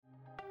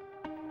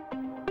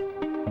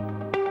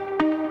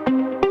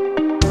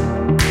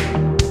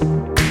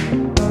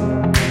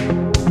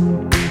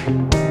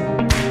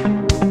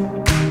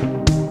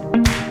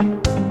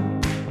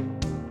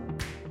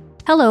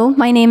Hello,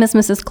 my name is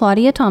Mrs.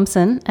 Claudia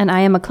Thompson, and I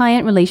am a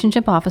Client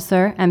Relationship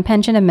Officer and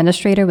Pension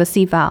Administrator with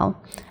CFAL,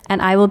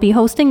 and I will be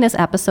hosting this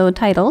episode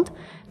titled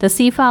The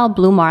CFAL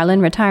Blue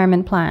Marlin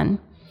Retirement Plan.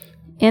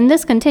 In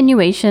this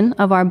continuation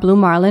of our Blue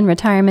Marlin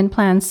Retirement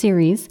Plan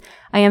series,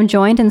 I am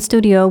joined in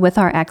studio with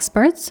our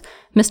experts,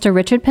 Mr.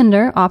 Richard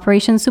Pinder,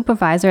 Operations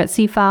Supervisor at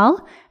CFAL,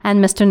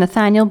 and Mr.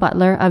 Nathaniel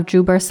Butler of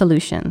Druber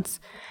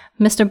Solutions.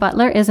 Mr.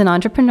 Butler is an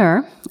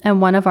entrepreneur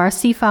and one of our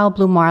CFAL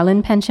Blue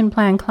Marlin Pension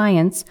Plan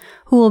clients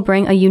who will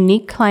bring a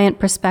unique client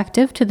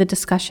perspective to the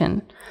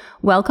discussion.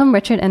 Welcome,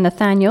 Richard and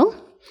Nathaniel.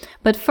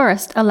 But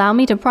first, allow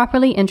me to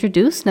properly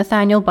introduce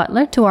Nathaniel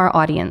Butler to our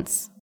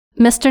audience.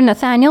 Mr.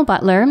 Nathaniel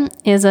Butler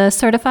is a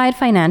certified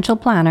financial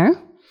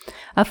planner,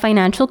 a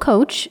financial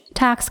coach,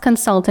 tax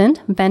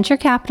consultant, venture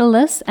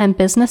capitalist, and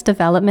business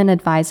development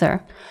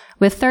advisor.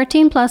 With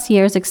 13 plus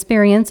years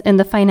experience in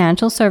the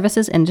financial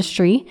services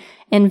industry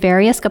in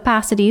various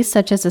capacities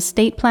such as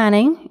estate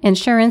planning,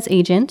 insurance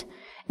agent,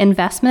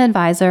 investment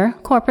advisor,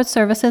 corporate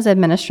services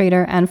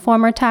administrator, and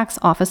former tax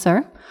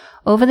officer,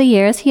 over the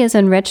years he has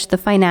enriched the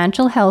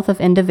financial health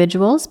of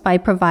individuals by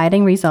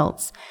providing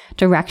results,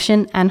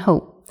 direction, and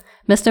hope.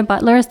 Mr.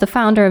 Butler is the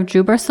founder of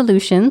Druber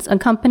Solutions, a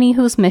company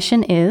whose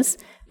mission is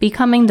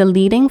becoming the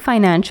leading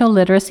financial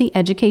literacy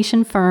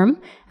education firm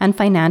and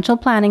financial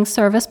planning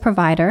service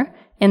provider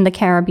in the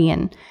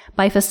Caribbean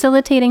by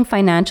facilitating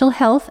financial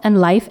health and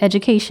life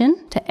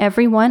education to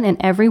everyone in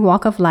every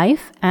walk of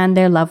life and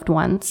their loved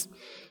ones.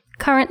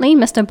 Currently,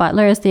 Mr.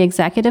 Butler is the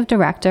Executive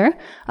Director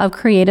of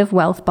Creative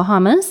Wealth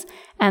Bahamas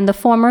and the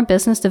former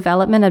Business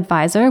Development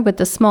Advisor with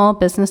the Small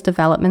Business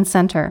Development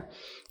Center.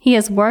 He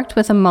has worked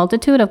with a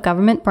multitude of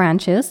government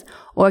branches,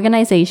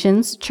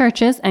 organizations,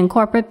 churches, and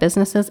corporate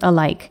businesses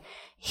alike.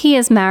 He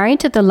is married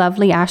to the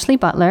lovely Ashley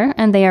Butler,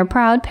 and they are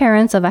proud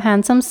parents of a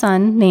handsome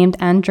son named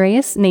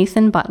Andreas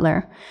Nathan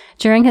Butler.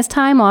 During his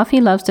time off, he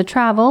loves to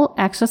travel,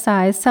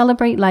 exercise,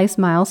 celebrate life's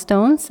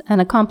milestones and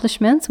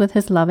accomplishments with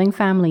his loving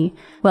family.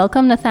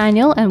 Welcome,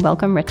 Nathaniel, and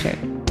welcome, Richard.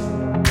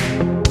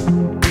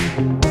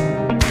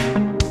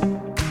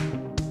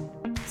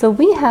 So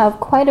we have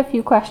quite a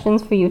few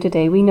questions for you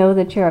today. We know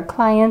that you're a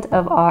client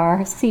of our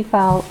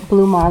CFAL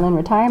Blue Marlin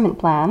Retirement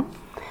Plan.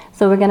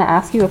 So we're going to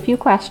ask you a few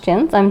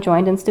questions. I'm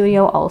joined in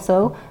studio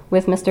also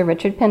with Mr.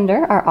 Richard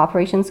Pinder, our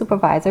Operations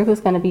Supervisor, who's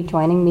going to be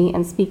joining me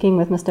and speaking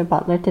with Mr.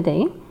 Butler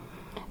today.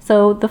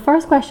 So the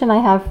first question I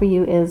have for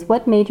you is,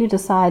 what made you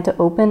decide to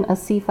open a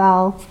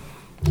CFAL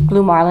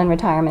Blue Marlin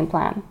Retirement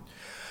Plan?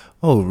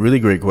 Oh, really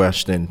great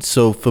question.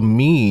 So for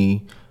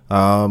me,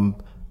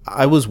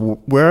 I was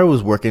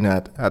working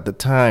at the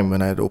time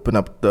when I had opened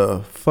up the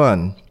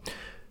fund.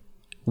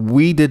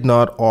 We did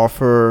not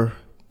offer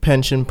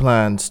pension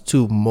plans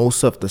to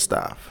most of the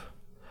staff.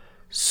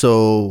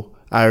 So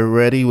I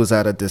already was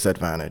at a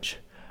disadvantage.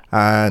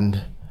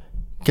 And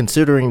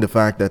considering the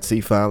fact that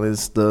CFAL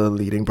is the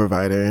leading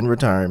provider in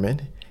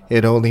retirement,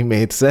 it only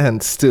made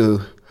sense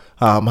to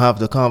have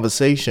the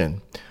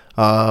conversation.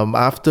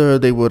 After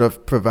they would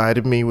have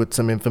provided me with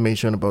some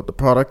information about the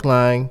product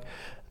line,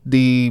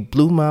 the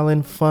Blue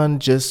Marlin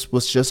Fund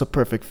was just a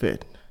perfect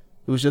fit.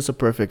 It was just a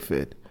perfect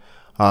fit.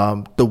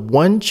 The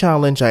one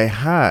challenge I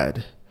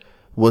had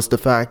was the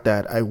fact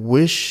that I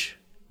wish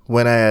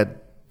when I had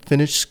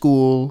finished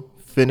school,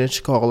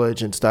 finished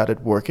college, and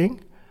started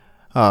working,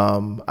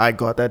 I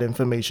got that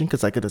information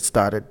because I could have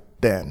started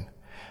then.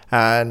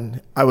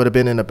 And I would have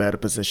been in a better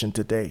position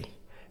today.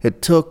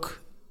 It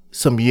took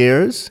some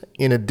years.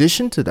 In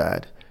addition to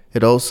that,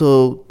 it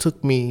also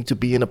took me to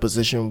be in a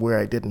position where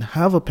I didn't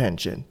have a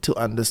pension to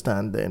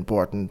understand the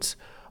importance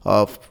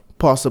of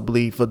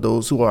possibly for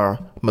those who are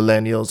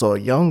millennials or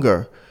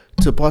younger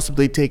to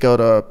possibly take out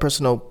a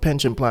personal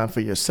pension plan for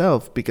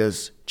yourself,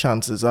 because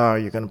chances are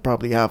you're going to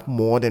probably have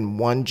more than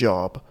one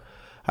job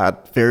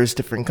at various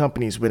different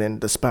companies within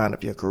the span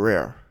of your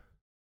career.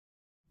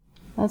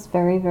 That's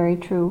very, very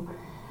true.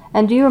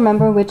 And do you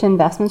remember which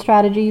investment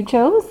strategy you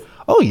chose?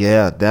 Oh,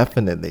 yeah,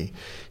 definitely.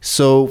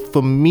 So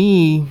for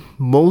me,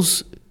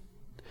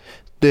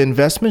 the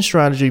investment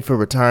strategy for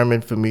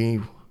retirement for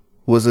me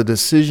was a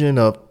decision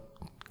of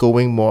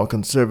going more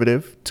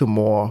conservative to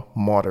more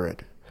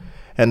moderate.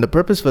 And the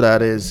purpose for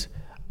that is,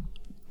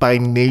 by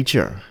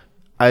nature,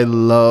 I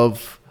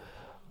love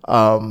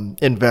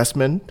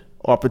investment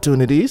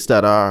opportunities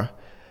that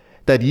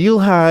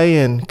yield high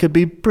and could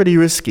be pretty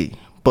risky.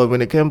 But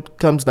when it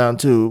comes down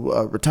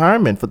to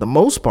retirement, for the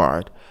most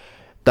part,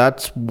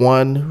 that's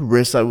one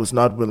risk I was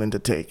not willing to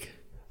take.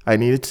 I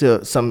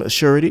needed some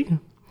surety.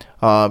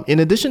 In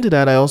addition to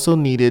that, I also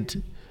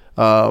needed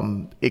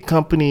a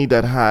company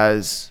that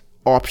has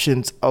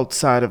options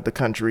outside of the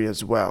country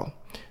as well.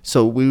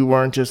 So we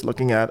weren't just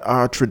looking at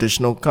our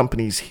traditional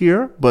companies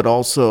here, but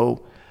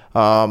also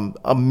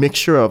a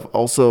mixture of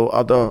also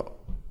other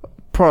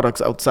products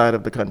outside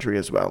of the country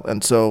as well.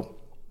 And so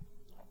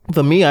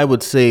for me, I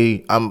would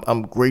say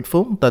I'm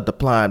grateful that the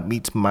plan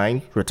meets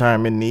my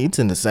retirement needs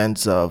in the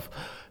sense of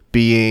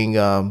being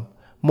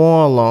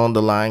more along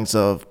the lines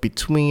of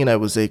between, I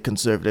would say,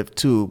 conservative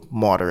to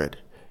moderate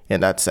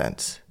in that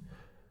sense.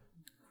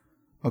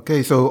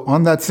 Okay, so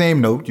on that same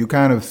note, you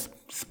kind of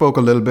spoke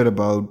a little bit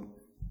about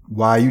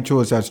why you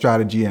chose that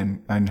strategy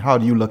and how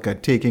do you look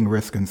at taking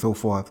risk and so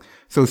forth.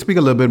 So speak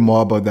a little bit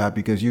more about that,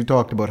 because you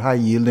talked about high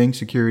yielding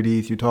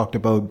securities, you talked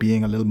about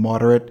being a little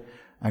moderate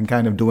and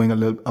kind of doing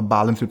a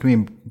balance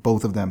between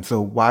both of them.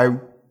 So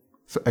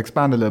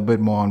expand a little bit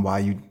more on why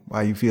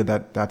you feel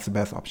that that's the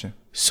best option.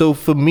 So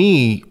for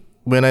me,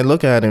 when I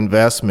look at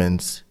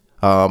investments,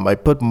 I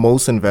put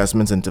most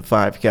investments into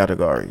 5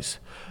 categories.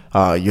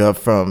 You have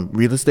from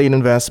real estate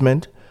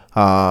investment,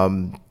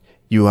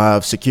 you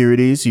have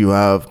securities, you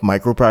have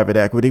micro private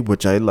equity,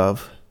 which I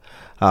love.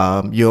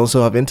 You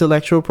also have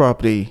intellectual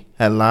property,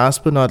 and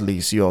last but not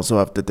least, you also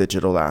have the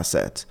digital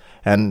assets.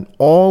 And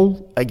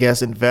all, I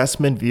guess,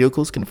 investment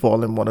vehicles can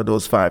fall in one of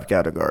those 5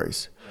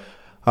 categories.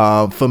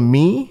 For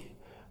me,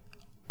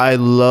 I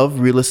love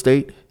real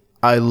estate.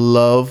 I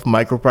love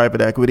micro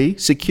private equity.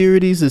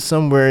 Securities is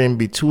somewhere in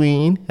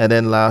between. And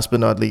then last but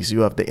not least,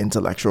 you have the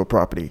intellectual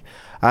property.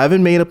 I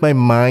haven't made up my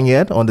mind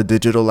yet on the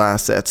digital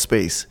asset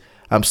space.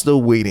 I'm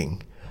still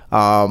waiting.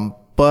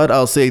 But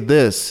I'll say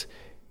this.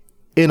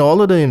 In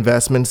all of the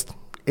investments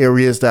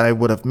areas that I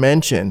would have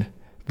mentioned,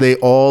 they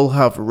all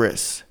have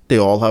risks. They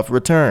all have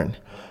return.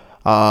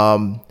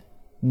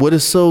 What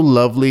is so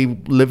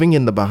lovely living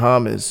in the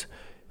Bahamas,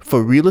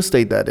 for real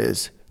estate that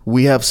is,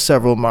 we have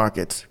several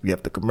markets. We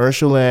have the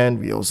commercial end.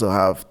 We also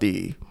have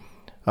the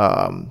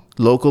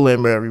local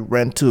end where we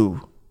rent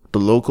to the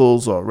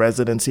locals or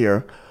residents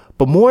here.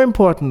 But more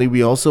importantly,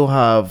 we also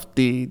have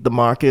the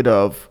market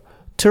of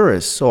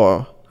tourists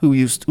or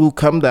who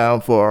come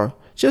down for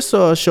just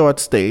a short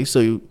stay.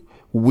 So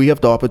we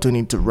have the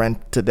opportunity to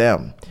rent to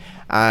them.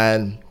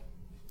 And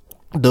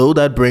though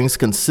that brings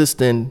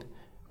consistent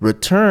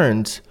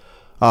returns,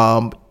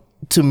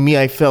 to me,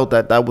 I felt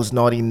that was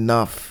not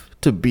enough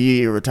to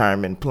be a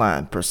retirement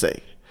plan per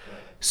se.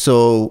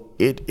 So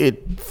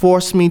it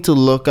forced me to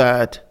look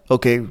at,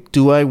 okay,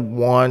 do I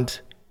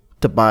want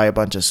to buy a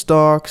bunch of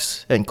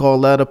stocks and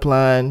call that a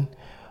plan?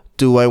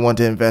 Do I want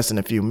to invest in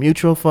a few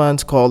mutual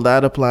funds, call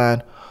that a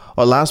plan?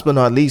 Or last but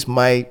not least,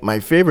 my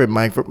favorite,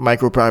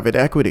 micro private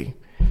equity.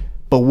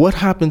 But what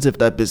happens if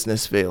that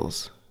business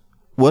fails?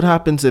 What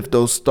happens if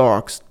those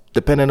stocks,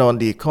 depending on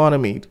the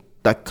economy,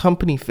 that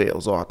company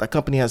fails or that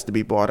company has to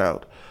be bought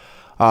out?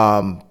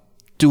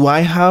 Do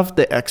I have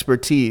the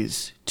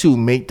expertise to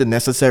make the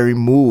necessary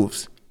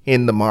moves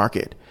in the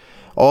market?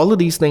 All of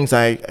these things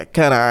I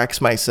kind of ask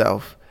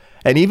myself.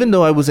 And even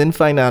though I was in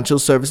financial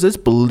services,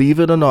 believe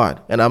it or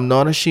not, and I'm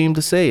not ashamed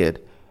to say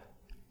it,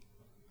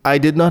 I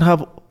did not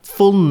have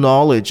full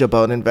knowledge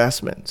about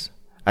investments.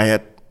 I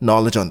had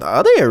knowledge on the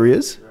other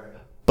areas,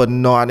 but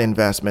not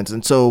investments.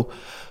 And so,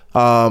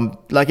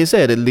 like I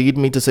said, it led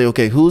me to say,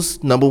 okay,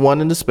 who's number one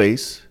in the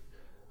space?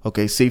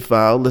 Okay,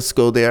 CFAL, let's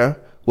go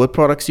there. What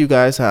products you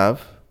guys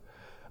have?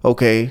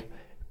 Okay,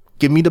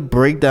 give me the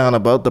breakdown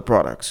about the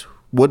products.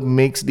 What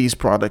makes these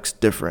products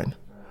different?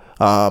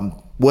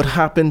 What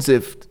happens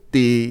if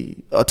the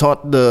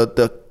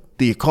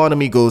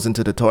economy goes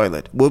into the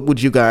toilet? What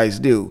would you guys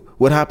do?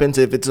 What happens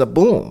if it's a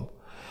boom?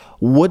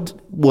 What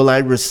will I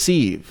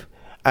receive?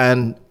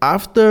 And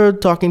after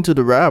talking to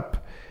the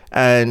rep,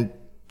 and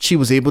she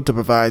was able to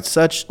provide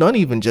such, not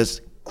even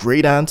just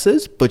great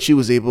answers, but she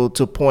was able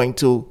to point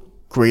to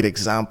great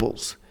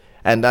examples.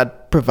 And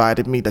that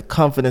provided me the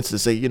confidence to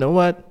say, you know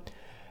what?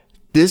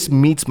 This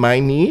meets my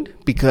need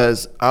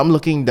because I'm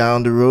looking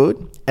down the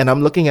road and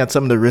I'm looking at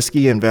some of the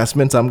risky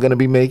investments I'm going to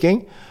be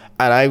making.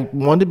 And I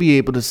want to be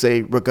able to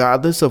say,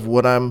 regardless of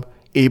what I'm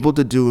able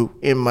to do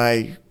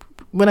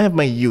when I have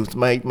my youth,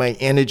 my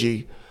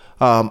energy,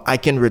 I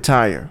can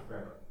retire.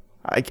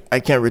 I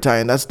can't retire.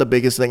 And that's the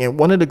biggest thing. And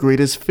one of the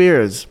greatest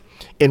fears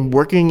in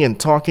working and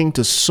talking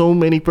to so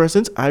many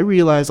persons, I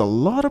realize a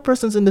lot of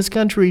persons in this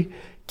country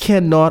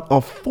cannot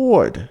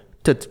afford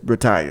to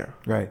retire.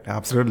 Right,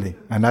 absolutely.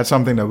 And that's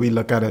something that we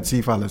look at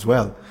CFAL as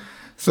well.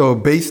 So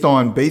based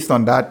on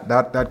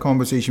that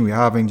conversation we're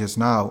having just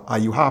now, are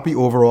you happy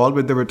overall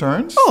with the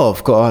returns? Oh,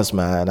 of course,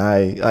 man.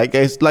 Like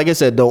I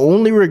said, the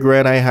only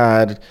regret I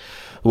had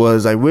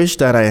was I wish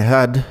that I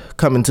had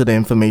come into the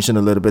information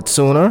a little bit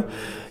sooner,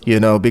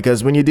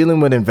 because when you're dealing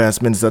with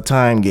investments, it's a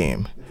time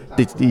game.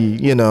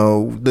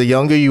 The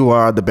younger you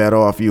are, the better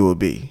off you will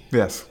be.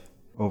 Yes,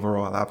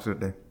 overall,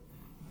 absolutely.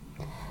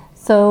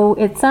 So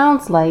it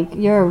sounds like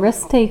you're a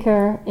risk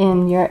taker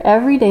in your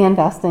everyday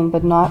investing,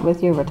 but not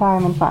with your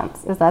retirement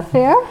funds. Is that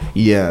fair?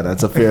 Yeah,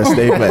 that's a fair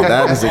statement.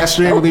 That is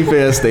extremely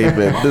fair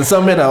statement. To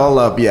sum it all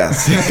up,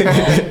 yes.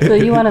 So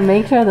you want to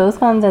make sure those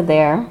funds are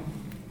there.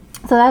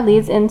 So that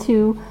leads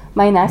into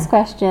my next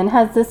question.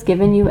 Has this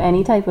given you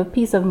any type of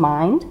peace of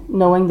mind,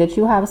 knowing that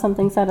you have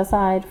something set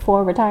aside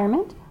for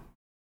retirement?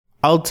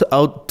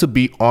 To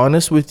be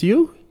honest with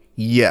you,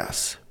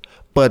 yes.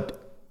 But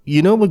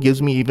you know what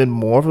gives me even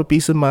more of a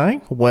peace of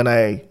mind? When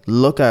I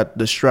look at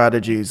the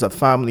strategies of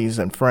families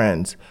and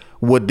friends,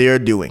 what they're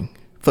doing.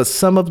 For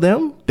some of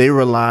them, they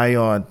rely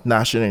on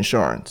national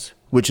insurance,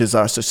 which is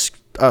our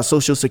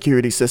social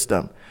security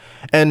system.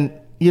 And,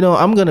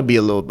 I'm going to be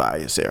a little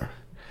biased here.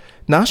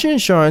 National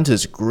insurance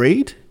is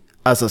great.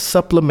 as a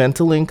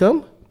supplemental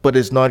income, but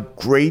it's not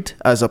great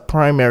as a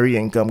primary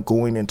income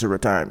going into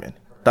retirement.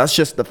 That's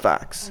just the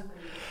facts.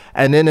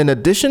 And then in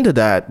addition to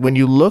that, when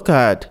you look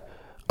at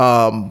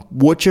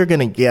what you're going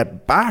to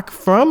get back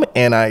from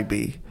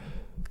NIB,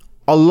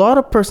 a lot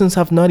of persons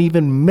have not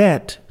even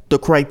met the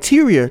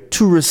criteria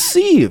to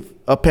receive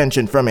a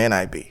pension from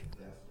NIB.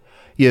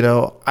 You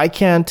know, I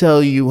can't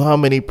tell you how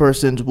many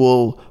persons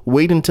will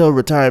wait until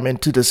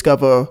retirement to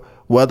discover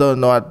whether or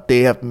not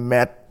they have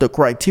met the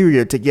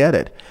criteria to get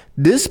it.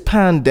 This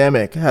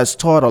pandemic has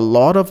taught a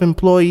lot of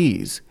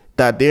employees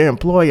that their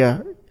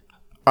employer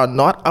are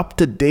not up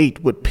to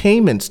date with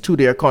payments to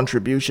their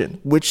contribution,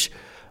 which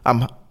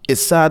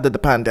it's sad that the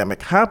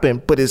pandemic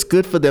happened, but it's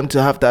good for them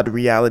to have that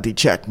reality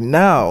check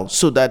now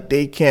so that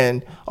they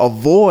can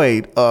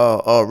avoid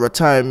a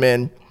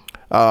retirement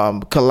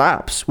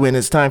collapse when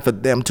it's time for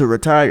them to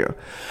retire.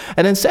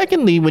 And then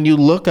secondly, when you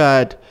look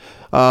at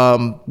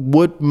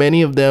what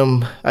many of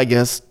them, I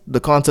guess, the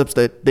concepts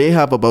that they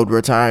have about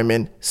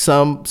retirement,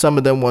 some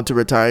of them want to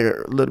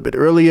retire a little bit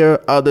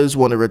earlier, others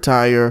want to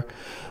retire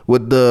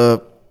with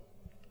the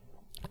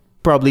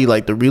probably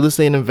like the real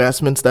estate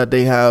investments that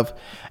they have.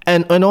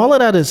 And all of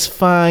that is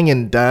fine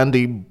and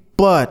dandy,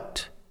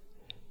 but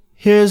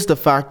here's the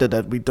factor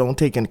that we don't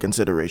take into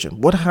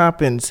consideration. What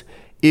happens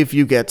if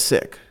you get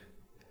sick?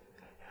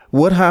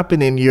 What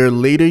happened in your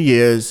later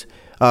years?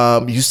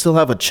 You still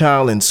have a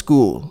child in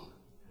school.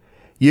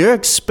 Your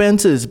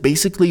expenses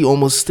basically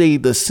almost stay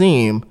the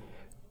same,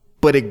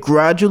 but it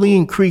gradually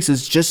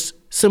increases just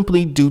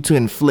simply due to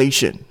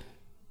inflation.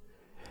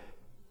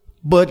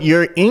 But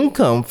your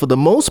income, for the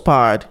most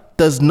part,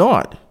 does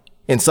not.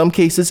 In some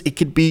cases, it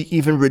could be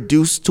even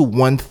reduced to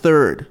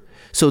 1/3.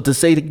 So to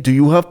say, do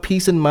you have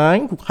peace in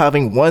mind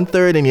having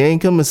 1/3 and your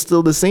income is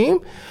still the same?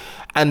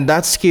 And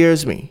that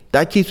scares me.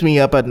 That keeps me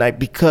up at night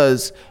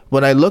because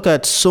when I look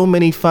at so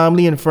many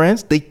family and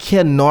friends, they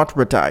cannot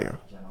retire.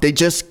 They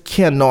just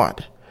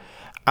cannot.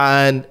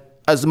 And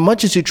as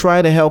much as you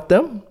try to help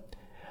them,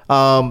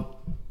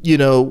 you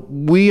know,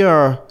 we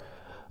are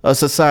a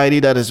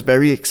society that is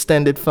very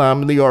extended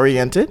family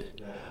oriented,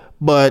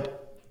 but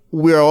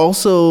we're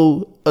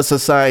also a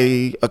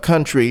society, a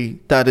country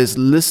that is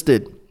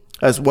listed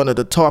as one of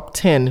the top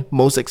 10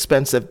 most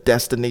expensive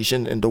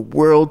destinations in the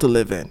world to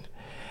live in.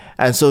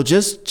 And so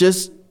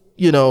just,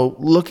 you know,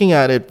 looking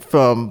at it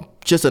from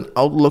just an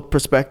outlook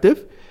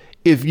perspective,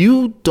 if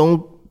you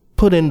don't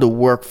put in the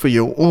work for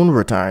your own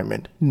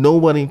retirement,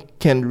 nobody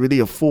can really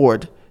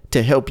afford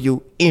to help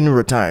you in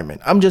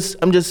retirement. I'm just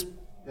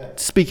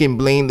speaking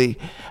plainly.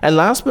 And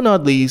last but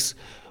not least,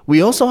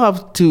 we also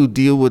have to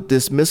deal with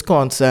this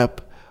misconcept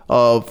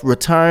of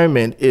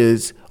retirement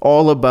is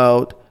all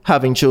about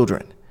having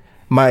children.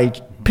 My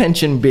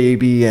pension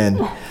baby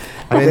and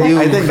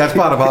I think that's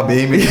part of our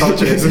baby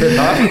culture, isn't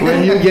it?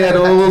 When you get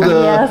older,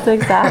 yes,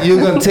 exactly.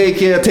 You're gonna take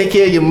care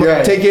of your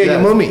Right, take care of yeah.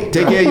 your mommy,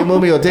 take care of your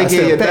mommy, or take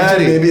care of your pension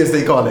daddy. baby, as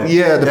they call it.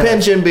 Yeah, the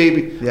pension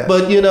baby. Yeah.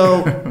 But you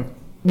know,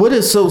 what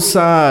is so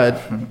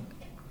sad,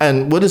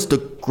 and what is the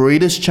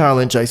greatest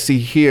challenge I see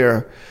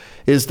here,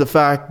 is the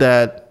fact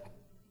that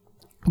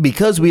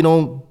because we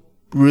don't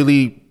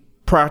really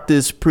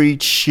practice,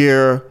 preach,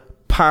 share,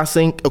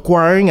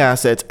 acquiring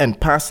assets and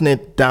passing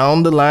it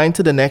down the line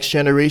to the next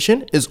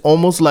generation is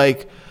almost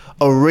like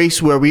a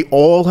race where we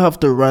all have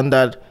to run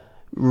that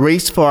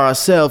race for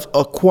ourselves,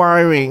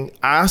 acquiring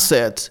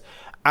assets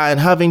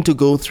and having to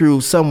go through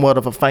somewhat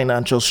of a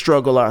financial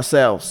struggle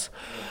ourselves.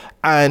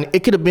 And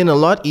it could have been a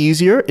lot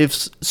easier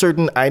if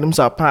certain items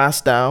are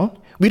passed down.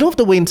 We don't have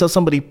to wait until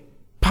somebody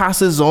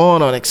passes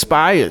on or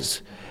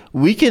expires.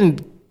 We can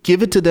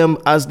give it to them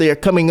as they're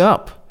coming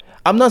up.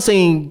 I'm not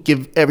saying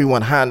give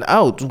everyone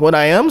handout. What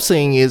I am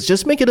saying is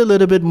just make it a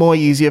little bit more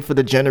easier for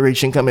the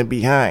generation coming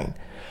behind.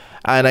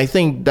 And I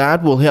think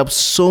that will help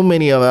so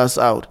many of us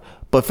out.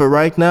 But for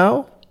right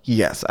now,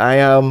 yes, I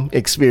am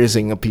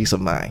experiencing a peace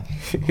of mind.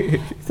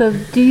 So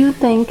do you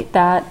think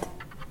that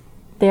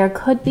there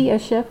could be a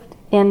shift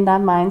in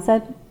that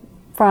mindset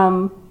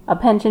from a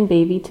pension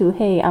baby to,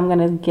 hey, I'm going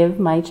to give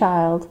my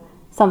child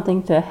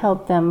something to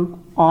help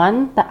them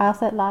on the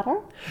asset ladder?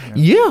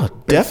 Yeah,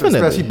 definitely.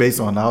 Especially based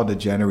on how the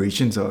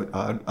generations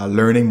are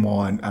learning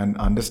more and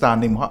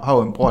understanding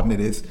how important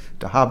it is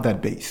to have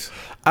that base.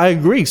 I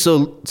agree.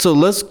 So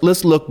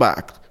let's look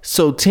back.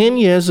 So 10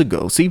 years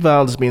ago,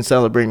 CVAL has been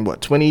celebrating,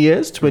 what, 20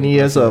 years? 20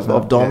 years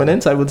of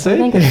dominance, I would say? I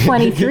think it's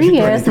 23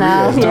 years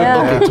now.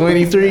 Yeah. Okay,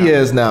 23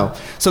 years now.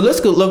 So let's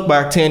go look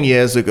back 10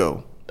 years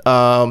ago.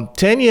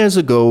 10 years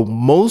ago,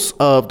 most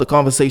of the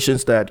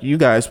conversations that you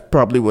guys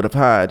probably would have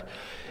had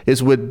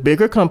is with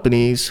bigger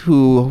companies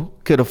who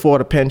could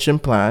afford a pension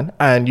plan,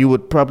 and you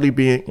would probably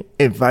be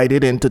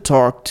invited in to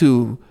talk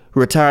to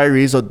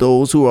retirees or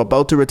those who are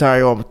about to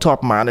retire, or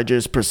top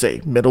managers per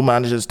se, middle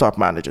managers, top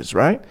managers,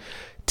 right?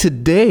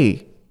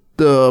 Today,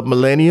 the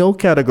millennial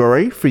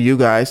category for you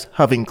guys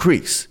have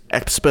increased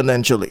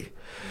exponentially.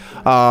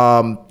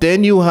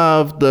 Then you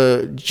have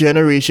the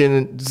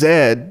Generation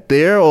Z.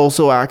 They're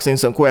also asking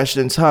some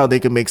questions how they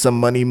can make some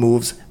money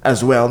moves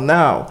as well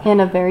now. In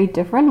a very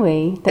different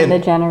way than the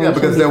generation Yeah,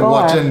 because they're before.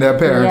 watching their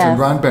parents and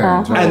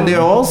grandparents. Uh-huh. Right? And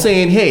they're all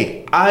saying,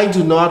 hey, I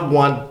do not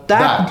want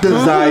that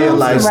desired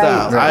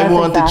lifestyle. Right. I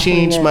want That's to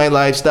change exactly my it.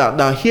 lifestyle.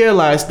 Now, here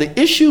lies the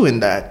issue in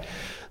that.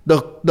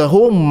 The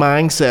whole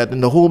mindset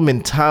and the whole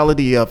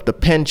mentality of the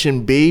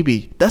pension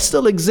baby, that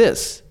still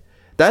exists.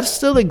 That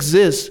still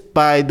exists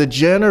by the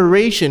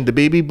generation, the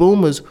baby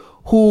boomers,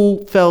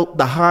 who felt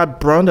the hard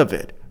brunt of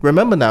it.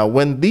 Remember now,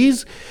 when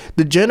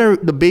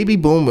the baby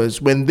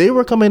boomers, when they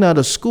were coming out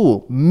of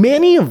school,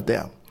 many of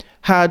them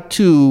had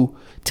to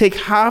take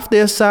half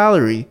their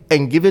salary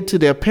and give it to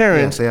their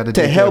parents Yes, they had to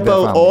to take care help of their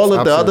out families. all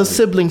of the other Absolutely.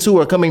 siblings who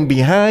are coming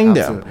behind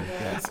them. Absolutely.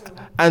 Yes.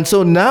 And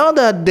so now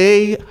that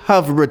they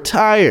have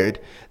retired,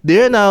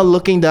 they're now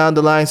looking down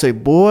the line and say,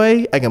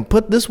 boy, I can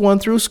put this one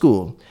through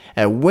school.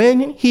 And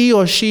when he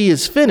or she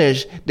is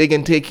finished, they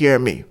can take care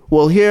of me.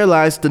 Well, here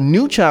lies the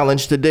new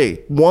challenge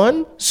today.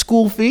 One,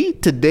 school fee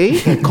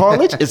today in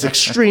college is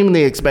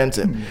extremely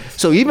expensive.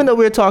 So even though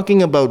we're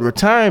talking about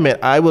retirement,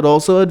 I would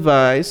also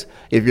advise,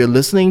 if you're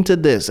listening to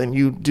this and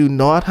you do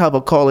not have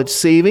a college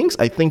savings,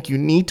 I think you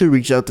need to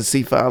reach out to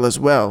CFAL as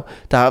well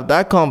to have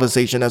that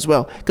conversation as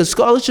well. Because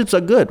scholarships are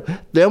good.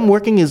 Them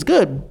working is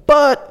good.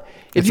 But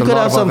if It's you a could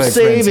lot have of some other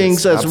expenses.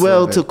 savings as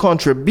well Absolutely. to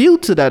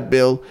contribute to that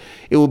bill,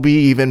 it will be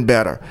even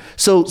better.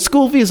 So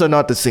school fees are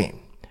not the same.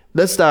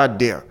 Let's start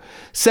there.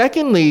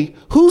 Secondly,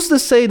 who's to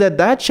say that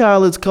that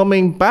child is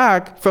coming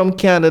back from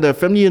Canada,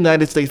 from the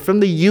United States,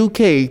 from the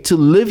UK to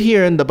live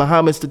here in the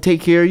Bahamas to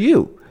take care of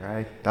you?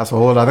 Right. That's a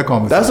whole other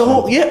conversation. That's a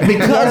whole,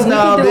 because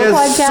now We can do a there's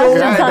podcast so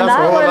just on Right, that's a that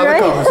whole one, other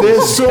right? conversation.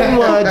 there's so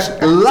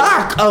much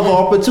lack of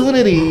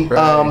opportunity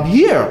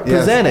here Yes.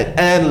 presented.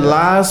 And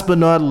last but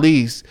not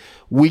least,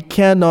 we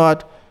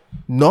cannot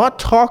not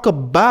talk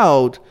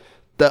about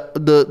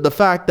the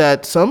fact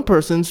that some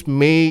persons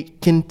may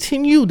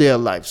continue their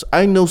lives.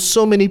 I know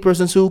so many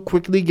persons who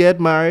quickly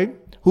get married,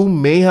 who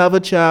may have a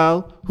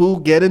child, who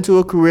get into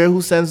a career, who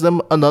sends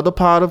them another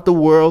part of the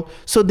world.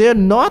 So they're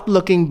not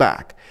looking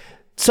back.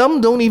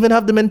 Some don't even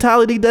have the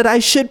mentality that I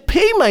should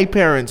pay my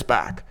parents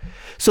back.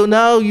 So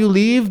now you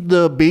leave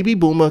the baby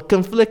boomer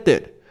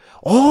conflicted.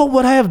 Oh,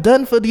 what I have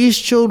done for these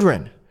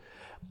children.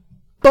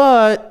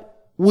 But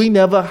we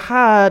never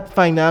had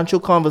financial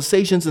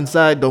conversations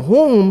inside the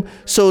home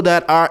so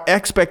that our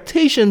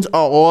expectations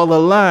are all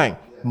aligned.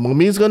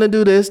 Mommy's going to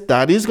do this,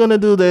 daddy's going to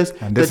do this,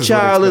 And the this is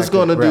child what's is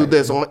going to do expected,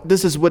 this, or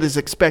this is what is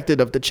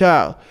expected of the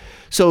child.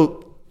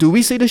 So do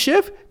we see the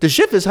shift? The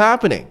shift is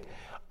happening.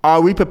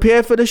 Are we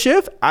prepared for the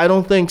shift? I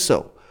don't think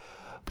so.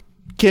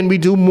 Can we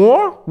do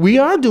more? We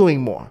are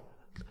doing more.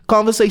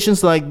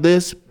 Conversations like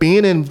this,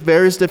 being in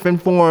various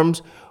different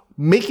forms,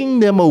 making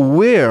them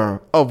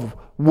aware of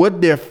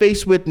what they're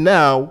faced with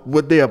now,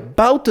 what they're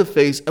about to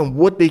face, and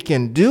what they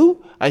can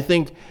do, I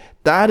think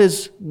that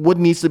is what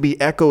needs to be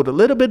echoed a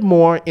little bit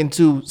more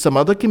into some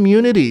other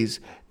communities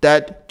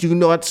that do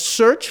not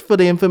search for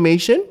the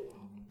information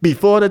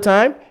before the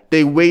time.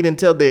 They wait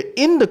until they're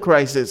in the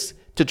crisis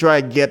to try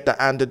and get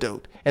the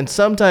antidote. And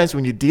sometimes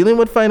when you're dealing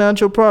with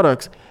financial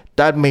products,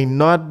 that may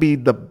not be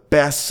the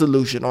best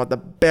solution or the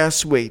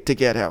best way to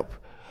get help.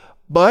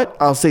 But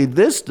I'll say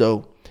this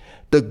though,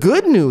 the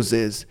good news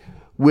is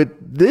with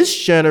this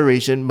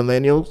generation,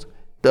 millennials,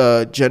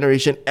 the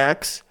Generation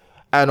X,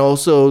 and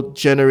also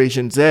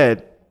Generation Z,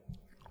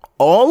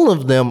 all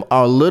of them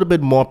are a little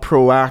bit more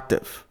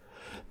proactive.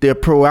 They're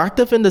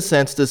proactive in the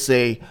sense to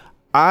say,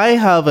 I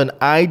have an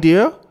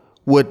idea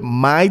what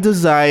my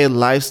desired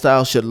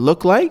lifestyle should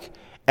look like,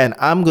 and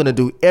I'm going to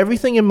do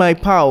everything in my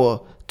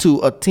power to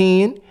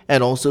attain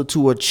and also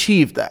to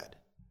achieve that.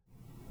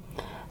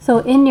 So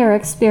in your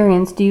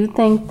experience, do you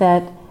think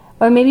that,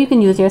 or maybe you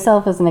can use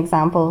yourself as an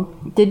example,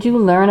 did you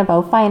learn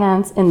about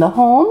finance in the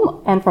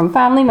home and from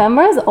family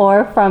members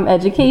or from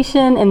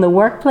education in the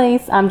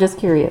workplace? I'm just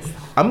curious.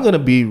 I'm going to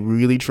be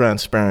really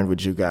transparent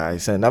with you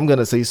guys, and I'm going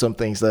to say some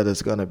things that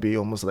is going to be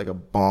almost like a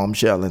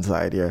bombshell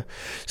inside here.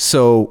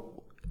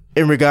 So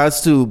in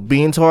regards to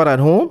being taught at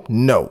home,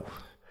 no.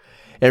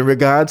 In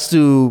regards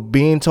to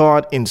being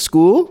taught in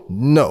school,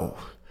 no.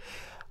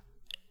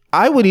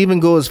 I would even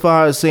go as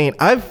far as saying,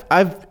 I've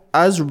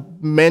as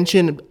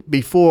mentioned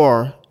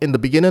before in the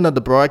beginning of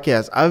the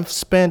broadcast, I've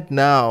spent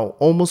now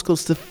almost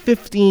close to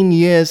 15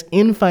 years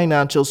in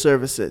financial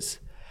services.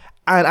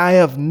 And I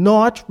have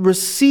not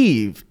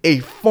received a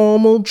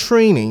formal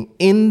training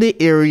in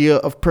the area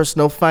of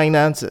personal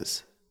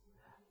finances.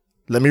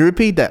 Let me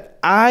repeat that.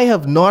 I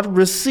have not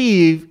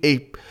received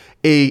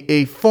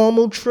a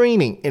formal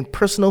training in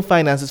personal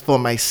finances for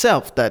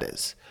myself, that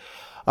is.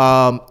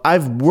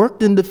 I've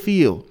worked in the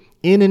field,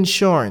 in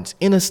insurance,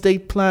 in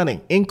estate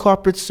planning, in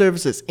corporate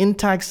services, in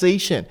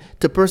taxation,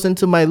 the person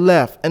to my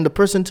left and the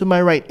person to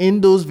my right,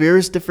 in those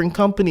various different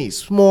companies,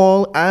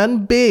 small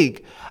and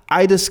big.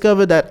 I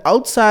discovered that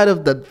outside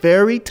of the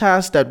very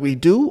task that we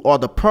do or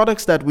the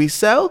products that we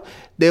sell,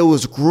 there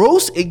was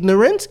gross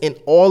ignorance in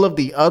all of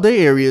the other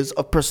areas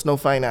of personal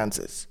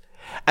finances.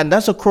 And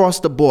that's across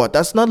the board.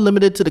 That's not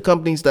limited to the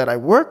companies that I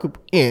work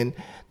in.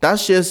 That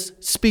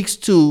just speaks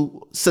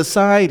to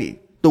society,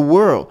 the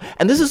world.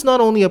 And this is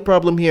not only a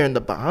problem here in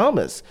the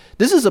Bahamas.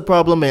 This is a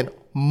problem in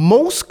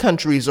most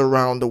countries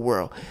around the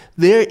world.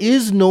 There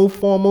is no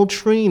formal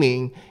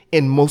training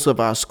in most of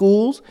our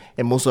schools,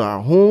 in most of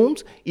our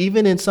homes,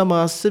 even in some of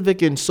our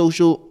civic and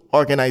social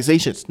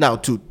organizations. Now,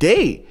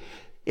 today,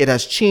 it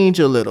has changed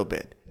a little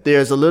bit.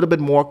 There's a little bit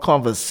more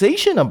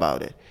conversation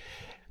about it.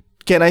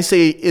 Can I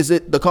say, is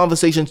it the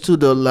conversation to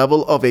the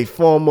level of a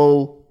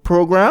formal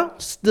program?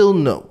 Still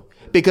no.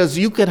 Because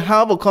you could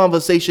have a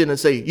conversation and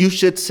say, you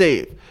should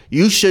save,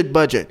 you should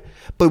budget.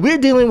 But we're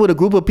dealing with a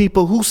group of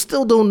people who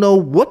still don't know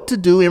what to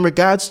do in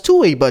regards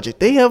to a budget.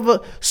 They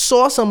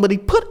saw somebody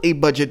put a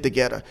budget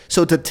together.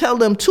 So to tell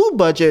them to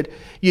budget,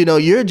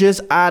 you're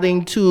just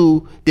adding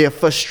to their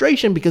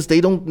frustration because they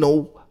don't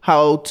know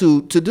how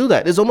to do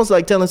that. It's almost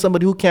like telling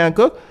somebody who can't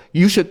cook,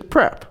 you should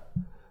prep.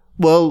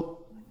 Well,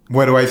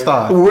 where do I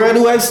start?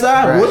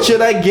 Right. What should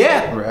I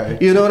get?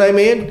 Right. You know what I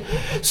mean?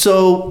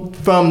 So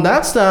from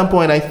that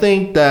standpoint, I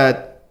think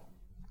that,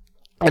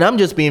 and I'm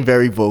just being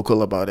very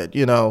vocal about it,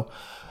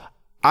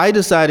 I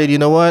decided,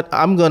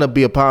 I'm going to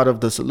be a part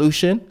of the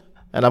solution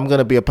and I'm going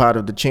to be a part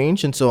of the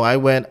change. And so I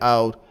went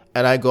out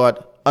and I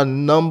got a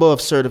number of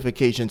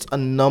certifications, a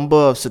number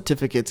of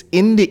certificates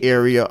in the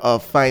area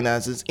of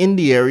finances, in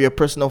the area of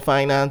personal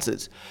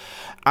finances.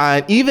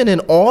 And even in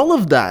all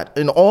of that,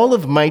 in all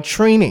of my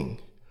training,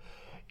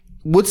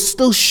 what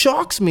still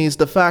shocks me is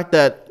the fact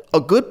that a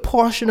good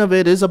portion of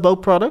it is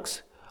about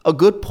products, a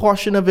good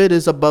portion of it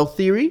is about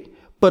theory,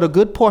 but a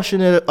good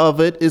portion of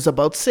it is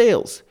about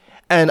sales.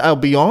 And I'll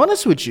be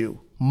honest with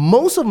you,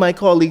 most of my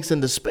colleagues in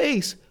the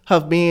space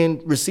have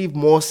received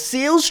more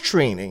sales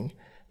training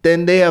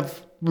than they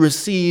have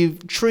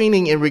received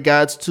training in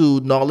regards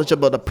to knowledge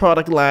about the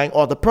product line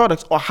or the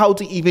products or how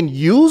to even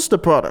use the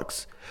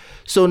products.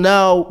 So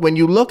now when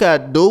you look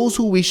at those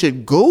who we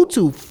should go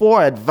to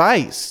for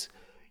advice,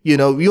 you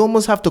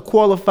almost have to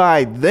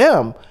qualify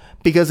them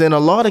because in a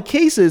lot of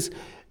cases,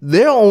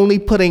 they're only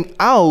putting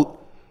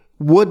out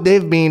what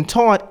they've been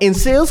taught in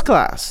sales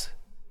class.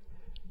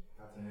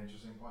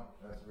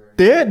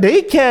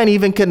 They can't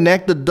even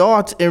connect the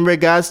dots in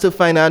regards to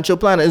financial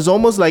planning. It's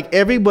almost like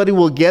everybody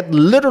will get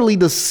literally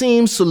the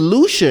same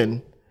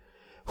solution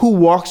who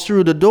walks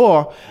through the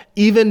door,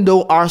 even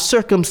though our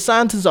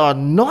circumstances are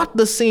not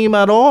the same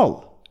at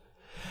all.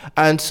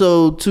 And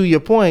so to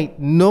your point,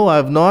 no,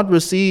 I've not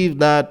received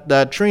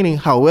that training.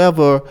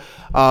 However,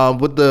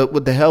 with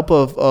the help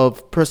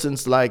of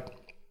persons like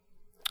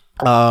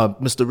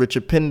Mr.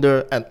 Richard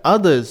Pinder and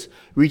others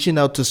reaching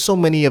out to so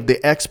many of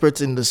the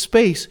experts in the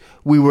space,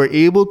 we were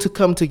able to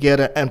come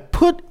together and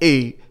put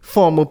a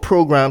formal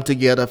program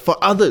together for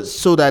others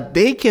so that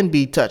they can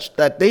be touched,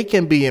 that they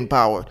can be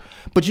empowered.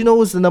 But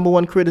what's the number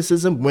one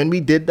criticism when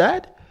we did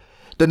that?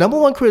 The number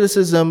one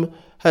criticism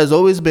has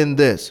always been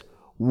this: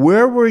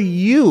 where were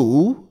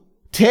you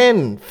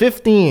 10,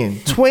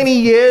 15, 20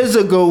 years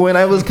ago when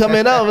I was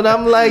coming up? And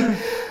I'm like,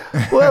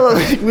 well,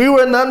 we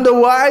were none the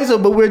wiser,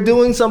 but we're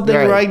doing something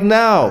right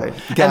now.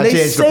 Right. And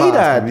they say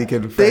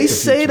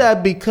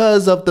that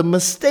because of the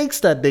mistakes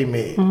that they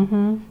made.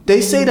 Mm-hmm.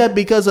 They say that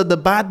because of the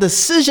bad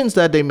decisions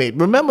that they made.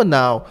 Remember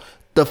now,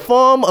 the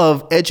form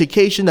of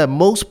education that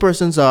most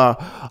persons are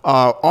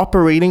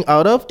operating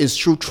out of is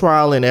through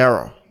trial and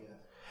error.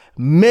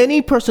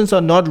 Many persons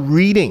are not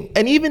reading.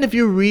 And even if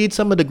you read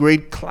some of the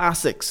great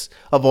classics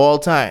of all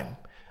time,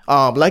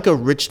 like a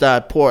Rich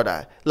Dad, Poor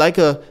Dad, like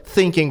a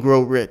Think and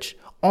Grow Rich,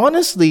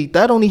 honestly,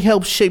 that only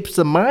helps shapes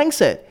the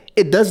mindset.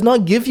 It does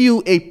not give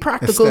you a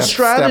practical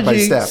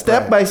strategy,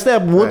 step by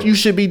step, what you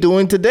should be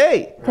doing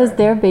today. Because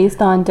they're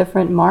based on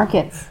different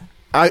markets.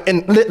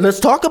 Let's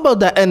talk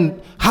about that.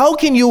 And how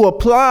can you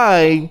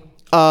apply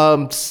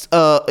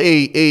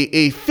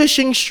a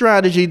fishing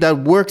strategy that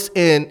works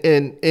in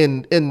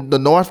the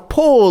North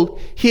Pole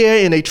here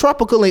in a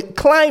tropical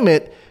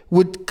climate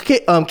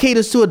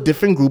caters to a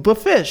different group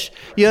of fish?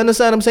 You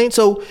understand what I'm saying?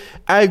 So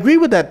I agree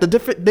with that.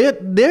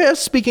 They're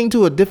speaking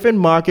to a different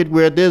market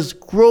where there's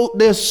growth.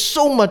 There's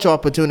so much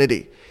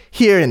opportunity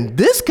here in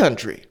this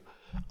country.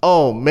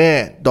 Oh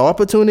man, the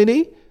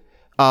opportunity.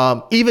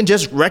 Even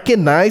just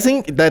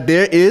recognizing that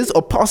there is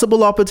a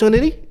possible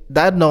opportunity,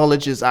 that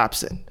knowledge is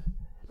absent.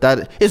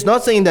 That it's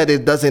not saying that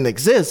it doesn't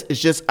exist.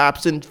 It's just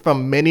absent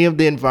from many of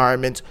the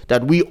environments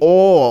that we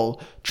all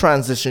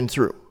transition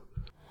through.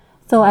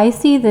 So I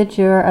see that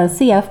you're a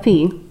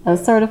CFP, a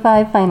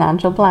Certified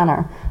Financial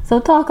Planner.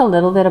 So talk a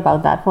little bit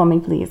about that for me,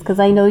 please, because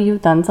I know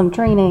you've done some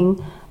training,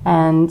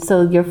 and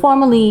so you're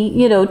formally,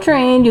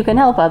 trained. You can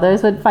help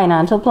others with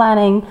financial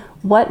planning.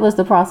 What was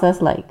the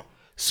process like?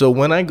 So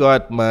when I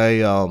got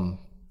my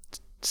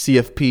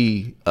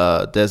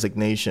CFP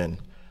designation,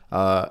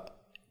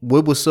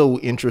 what was so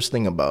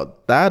interesting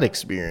about that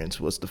experience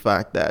was the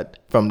fact that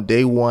from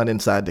day one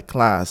inside the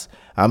class,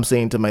 I'm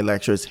saying to my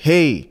lecturers,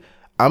 hey,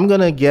 I'm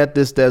going to get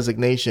this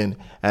designation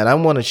and I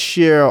want to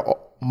share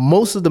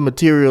most of the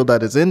material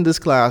that is in this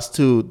class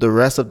to the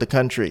rest of the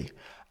country.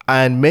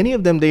 And many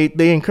of them,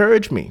 they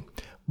encourage me.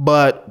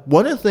 But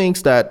one of the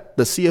things that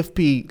the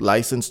CFP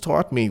license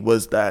taught me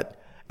was that,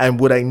 and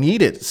what I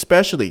needed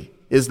especially,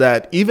 is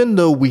that even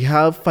though we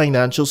have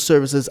financial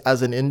services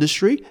as an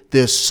industry,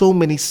 there's so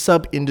many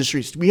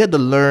sub-industries. We had to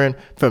learn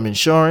from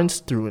insurance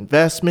through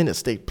investment,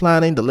 estate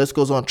planning, the list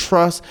goes on,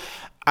 trust.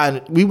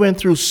 And we went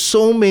through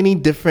so many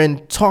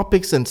different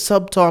topics and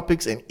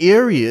subtopics and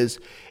areas.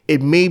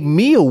 It made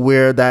me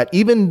aware that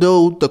even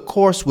though the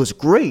course was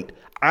great,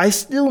 I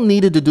still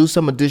needed to do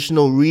some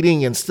additional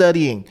reading and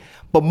studying.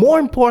 But more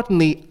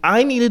importantly,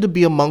 I needed to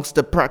be amongst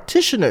the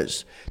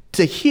practitioners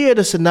to hear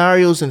the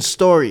scenarios and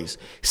stories,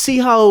 see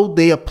how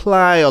they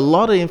apply a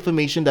lot of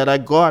information that I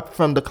got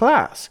from the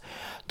class.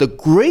 The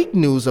great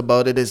news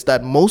about it is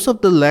that most of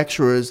the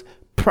lecturers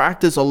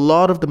practice a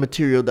lot of the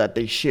material that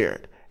they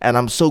shared. And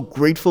I'm so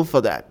grateful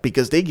for that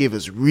because they gave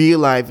us real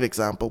life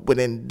example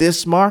within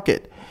this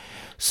market.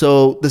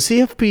 So the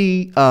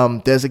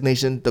CFP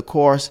designation, the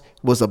course,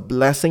 was a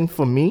blessing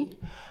for me.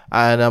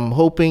 And I'm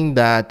hoping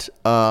that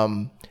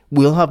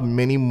we'll have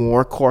many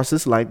more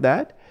courses like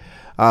that.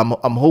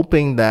 I'm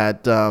hoping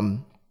that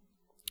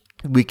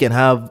we can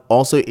have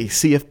also a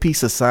CFP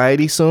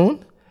society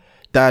soon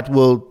that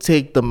will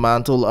take the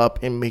mantle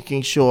up in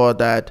making sure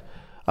that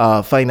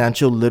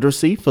financial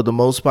literacy, for the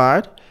most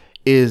part,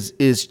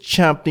 is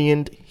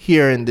championed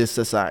here in this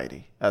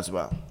society as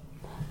well.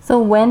 So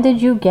when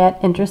did you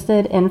get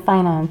interested in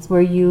finance?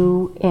 Were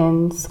you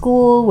in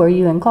school? Were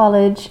you in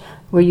college?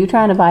 Were you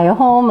trying to buy a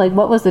home? Like,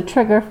 what was the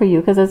trigger for you?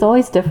 Because it's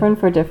always different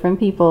for different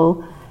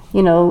people,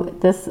 you know,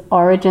 this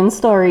origin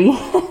story.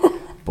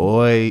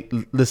 Boy,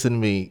 listen to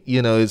me.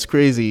 You know, it's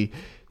crazy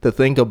to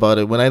think about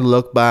it. When I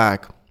look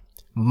back,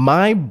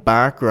 my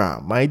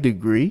background, my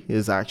degree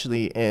is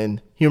actually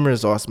in human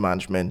resource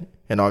management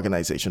and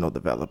organizational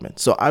development.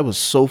 So I was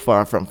so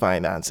far from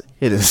finance.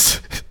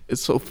 It's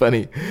so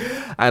funny.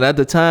 And at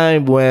the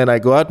time when I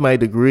got my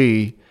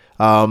degree,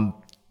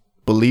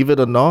 believe it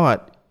or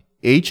not,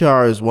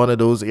 HR is one of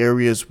those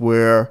areas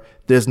where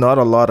there's not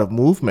a lot of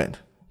movement.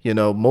 You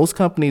know, most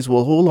companies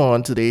will hold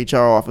on to the HR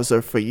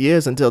officer for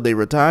years until they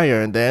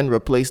retire and then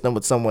replace them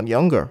with someone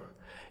younger.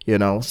 You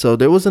know, so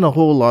there wasn't a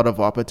whole lot of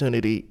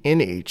opportunity in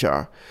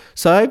HR.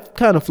 So I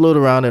kind of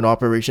floated around in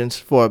operations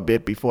for a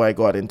bit before I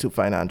got into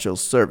financial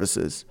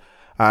services.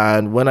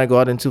 And when I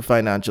got into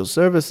financial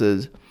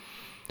services,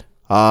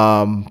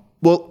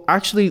 well,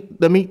 actually,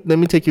 let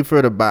me take you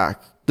further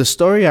back. The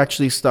story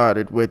actually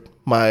started with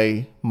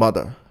my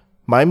mother.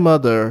 My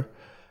mother,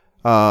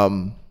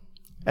 and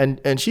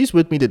she's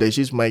with me today.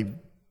 She's my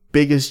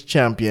biggest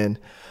champion.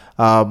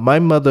 My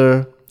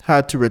mother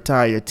had to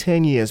retire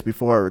 10 years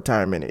before her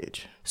retirement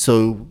age.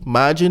 So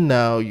imagine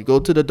now you go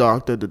to the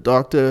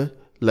doctor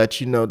lets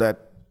you know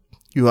that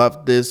you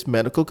have this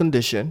medical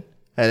condition,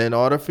 and in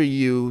order for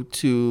you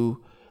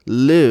to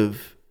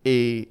live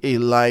a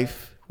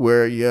life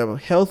where your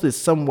health is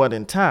somewhat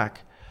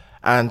intact,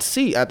 and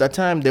see, at that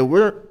time there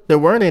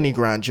weren't any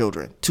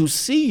grandchildren. To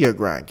see your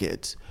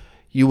grandkids,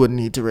 you would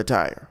need to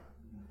retire.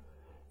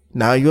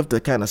 Now you have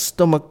to kind of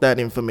stomach that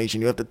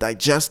information. You have to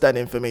digest that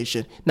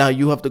information. Now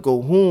you have to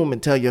go home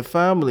and tell your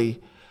family,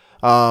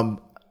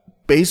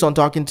 based on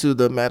talking to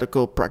the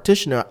medical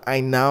practitioner,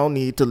 I now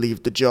need to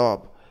leave the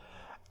job.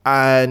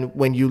 And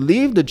when you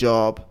leave the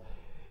job,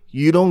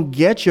 you don't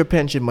get your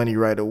pension money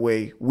right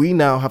away. We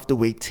now have to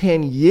wait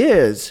 10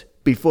 years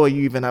before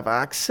you even have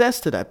access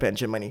to that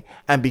pension money.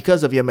 And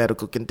because of your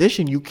medical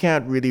condition, you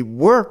can't really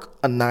work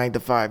a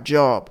 9-to-5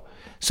 job.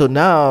 So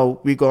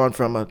now we've gone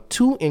from a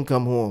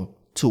 2-income home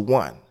to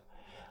 1.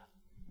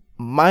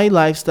 My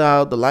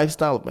lifestyle, the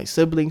lifestyle of my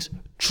siblings,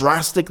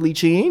 drastically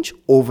changed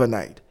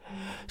overnight.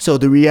 So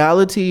the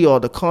reality or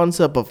the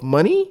concept of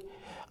money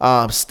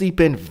steep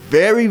in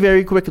very,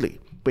 very quickly.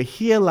 But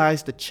here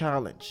lies the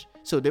challenge.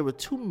 So there were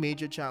 2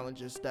 major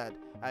challenges that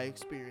I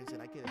experienced.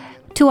 And I can.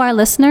 To our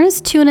listeners,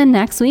 tune in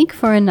next week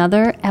for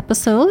another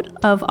episode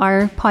of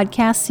our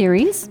podcast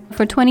series.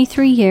 For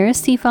 23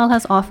 years, CFAL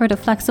has offered a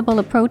flexible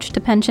approach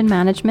to pension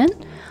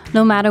management.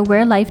 No matter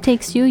where life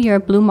takes you, your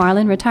Blue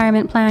Marlin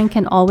retirement plan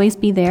can always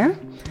be there.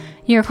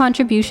 Your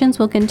contributions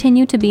will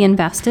continue to be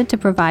invested to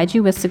provide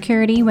you with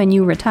security when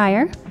you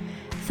retire.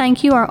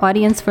 Thank you, our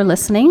audience, for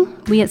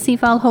listening. We at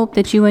CFAL hope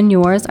that you and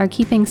yours are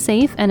keeping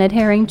safe and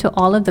adhering to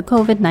all of the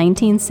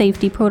COVID-19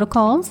 safety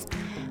protocols.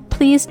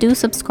 Please do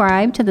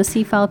subscribe to the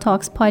CFAL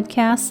Talks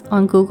podcast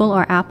on Google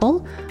or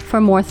Apple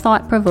for more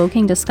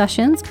thought-provoking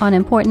discussions on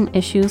important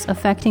issues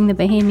affecting the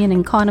Bahamian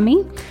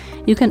economy.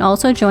 You can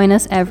also join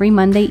us every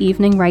Monday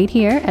evening right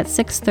here at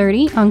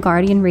 6:30 on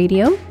Guardian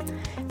Radio.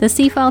 The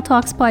CFAL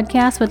Talks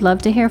podcast would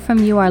love to hear from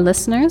you, our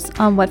listeners,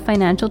 on what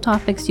financial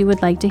topics you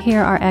would like to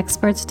hear our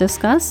experts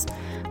discuss.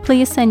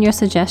 Please send your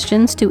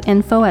suggestions to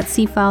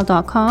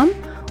info@cfal.com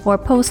or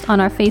post on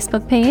our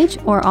Facebook page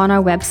or on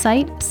our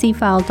website,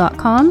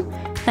 cfal.com.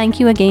 Thank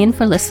you again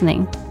for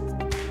listening.